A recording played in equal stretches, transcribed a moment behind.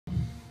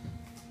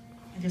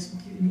guess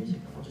we'll keep the music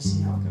up. We'll just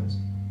see how it goes.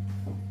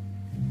 Oh,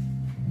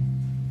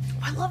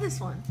 I love this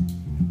one.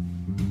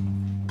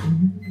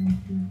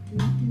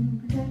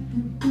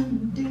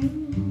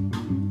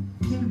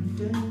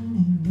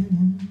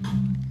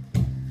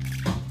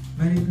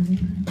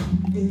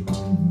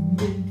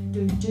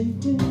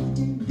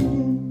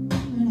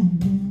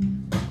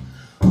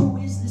 Who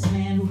is this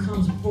man who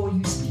comes before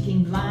you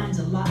speaking lines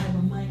alive?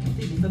 A mic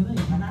figure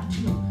familiar, but not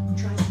you. Who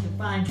tries to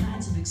define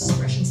kinds of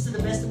expressions to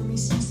the best of him? He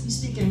seems to be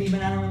speaking to me,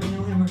 but I don't really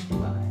know him or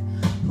do I?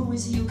 Who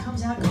is he who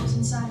comes out, goes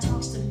inside,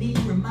 talks to me,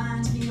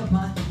 reminds me of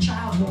my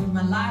childhood,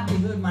 my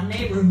livelihood, my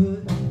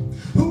neighborhood?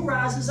 Who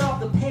rises off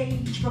the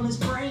page from his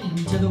brain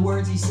to the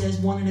words he says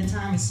one at a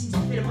time? It seems to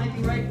fit, it might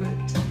be right, but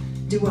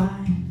do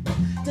I?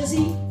 Does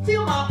he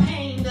feel my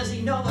pain? Does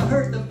he know the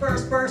hurt, the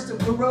first burst of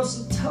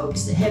corrosive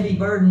toast, the heavy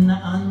burden, the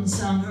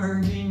unsung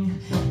urging?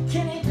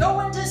 Can he go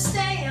into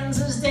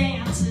stanzas,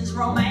 dances,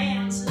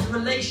 romances,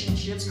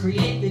 relationships,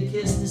 create the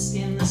kiss, the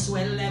skin, the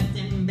sweat left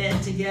in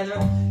bed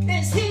together?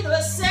 Is he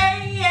the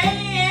Savior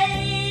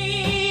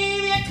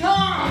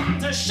come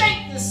to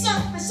shake the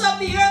surface of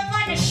the earth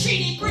like a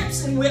sheet he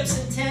grips and whips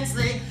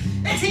intensely?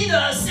 Is he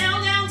the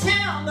sound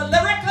downtown, the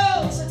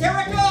lyrical,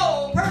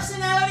 satirical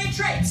personality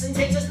traits, and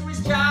takes us through his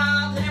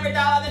jobs and every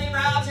dollar that he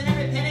robs and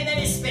every penny that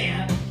he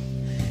spent?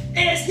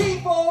 Is he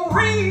for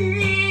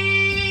real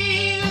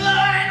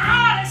an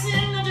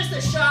artisan or just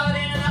a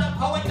charlatan, another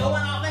poet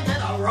going off into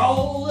the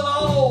role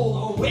of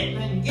old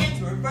Whitman,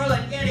 Ginsberg,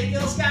 Berlin, Getty,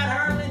 Gil Scott,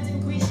 Hearn,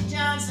 and Quincy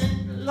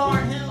Johnson,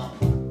 Lauryn Hill,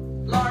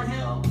 Lauryn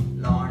Hill,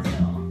 Lauryn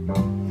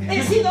Hill?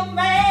 Is he the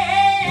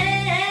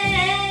man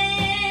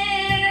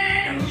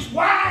who's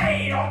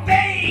white or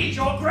beige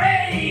or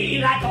gray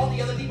like all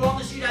the other people on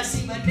the street I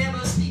see but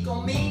never speak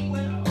on me?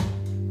 Well,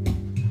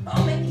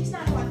 oh, maybe he's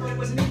not who I thought it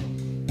was me.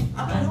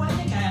 I'm not who I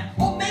think I am.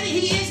 Or maybe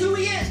he is who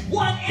he is,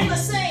 one and the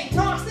same.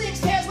 Talks, thinks,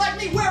 cares like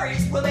me,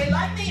 worries. Will they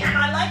like me? Am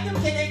I like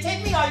them? Can they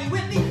take me? Are you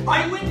with me?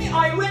 Are you with me?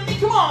 Are you with me?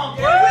 Come on,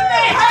 are you with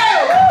me? Hey!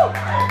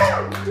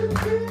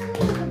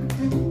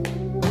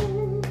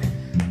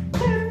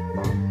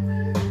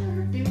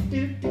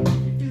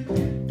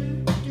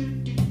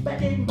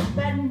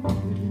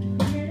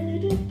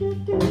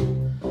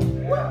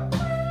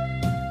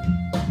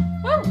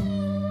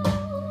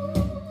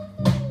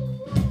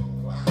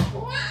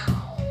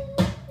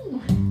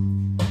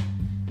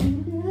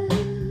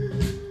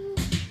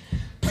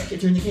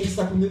 Turn the case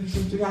like a movie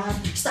from drive.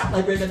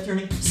 Stoplight red left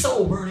turning,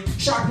 soul burning,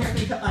 sharp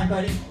haircut, cut line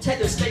biting,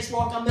 tether,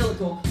 spacewalk,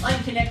 umbilical,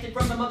 unconnected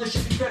from the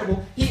mothership,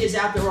 incredible. He is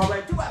out there all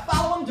right. Do I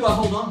follow him? Do I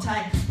hold on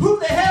tight? Who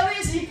the hell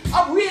is he?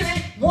 I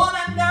really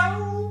wanna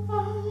know.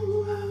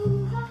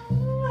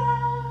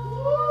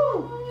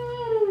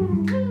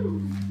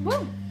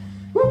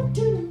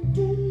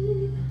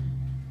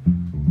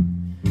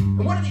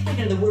 And what are they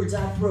thinking of the words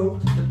I throw?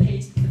 The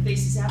pace, the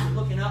faces after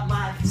looking up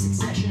my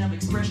succession of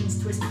expressions,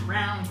 twisted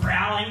round,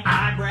 growling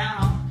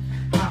eyebrow.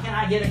 How can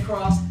I get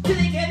across? Do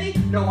they get me?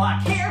 No,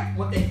 I care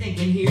what they think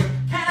in here.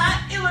 Can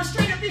I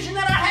illustrate a vision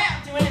that I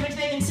have to an image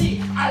they can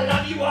see? I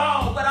love you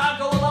all, but I'll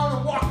go alone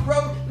and walk the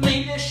road,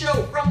 leave this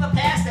show from the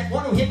past. That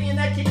one who hit me in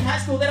that kid in high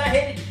school that I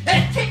hated,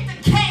 and kick the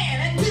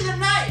can into the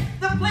night.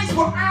 The place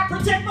where I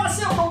protect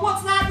myself from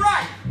what's not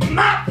right.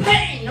 My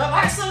pain of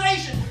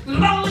isolation,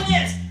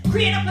 loneliness.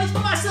 Create a place for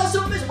myself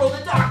so miserable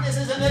the darkness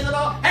is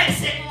invisible, and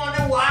sit and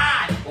wonder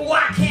why.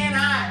 Why can't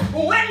I?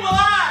 When will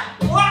I?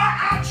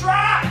 Why I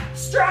try,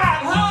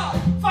 strive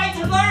hard, fight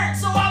to learn,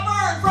 so I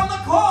burn from the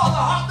core,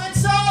 the heart and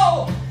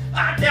soul.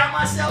 I doubt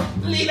myself,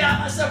 leave out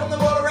myself from the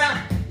world around.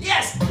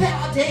 Yes, there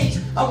are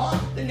days I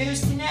want the news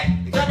to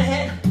connect, the gun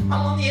ahead, I'm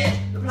on the edge,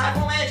 the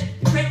platform edge,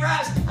 the train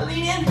arrives, I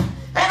lean in, and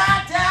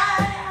I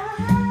die.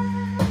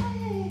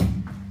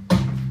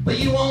 But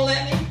you won't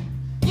let me,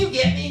 you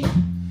get me.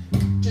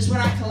 Just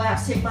when I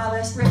collapse, take my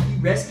last breath, you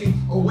rescue,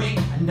 awake,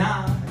 a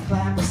nod, a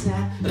clap, a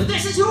snap.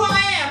 This is who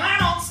I am, I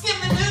don't skim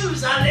the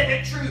news, I live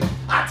it true.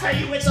 I tell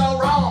you it's all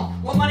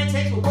wrong, what money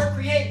takes, what work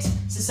creates.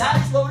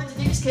 Society's loaded into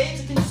deepest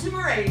caves of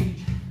consumer age.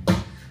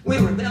 We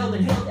rebelled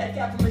and held that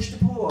gap from rich to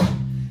poor.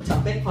 Till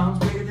bank farms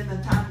greater than the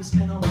time we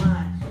spend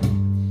online.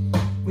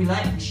 We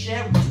like, we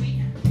share, we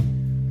tweet,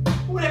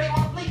 whatever you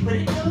want to bleep, but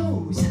it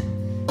goes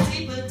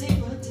deeper,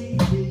 deeper,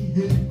 deeper,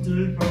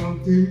 deeper,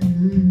 deeper.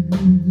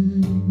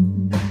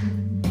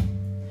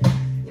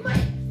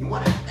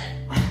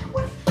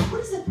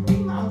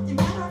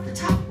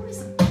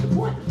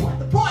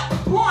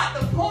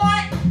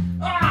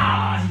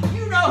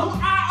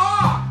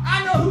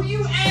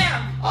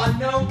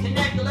 Unknown,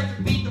 connect,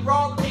 electric beat, the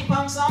raw, the ping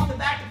pong song, the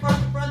back to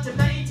front, to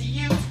many, to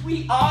you.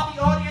 We are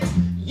the audience,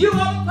 you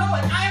are the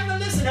poet, I am the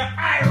listener.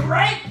 I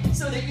write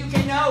so that you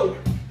can know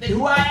that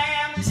who I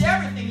am is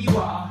everything you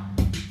are.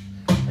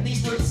 And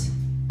these words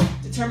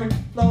determine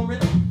flow and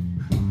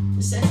rhythm.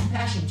 The sense of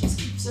passion just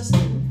keeps us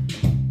moving.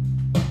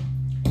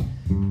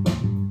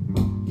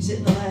 He's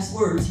hitting the last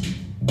words,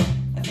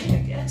 I think,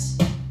 I guess.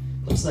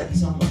 Looks like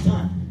he's almost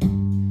done.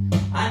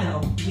 I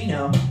know, we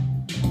know.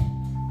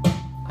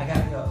 I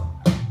gotta go.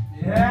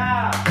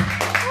 Yeah!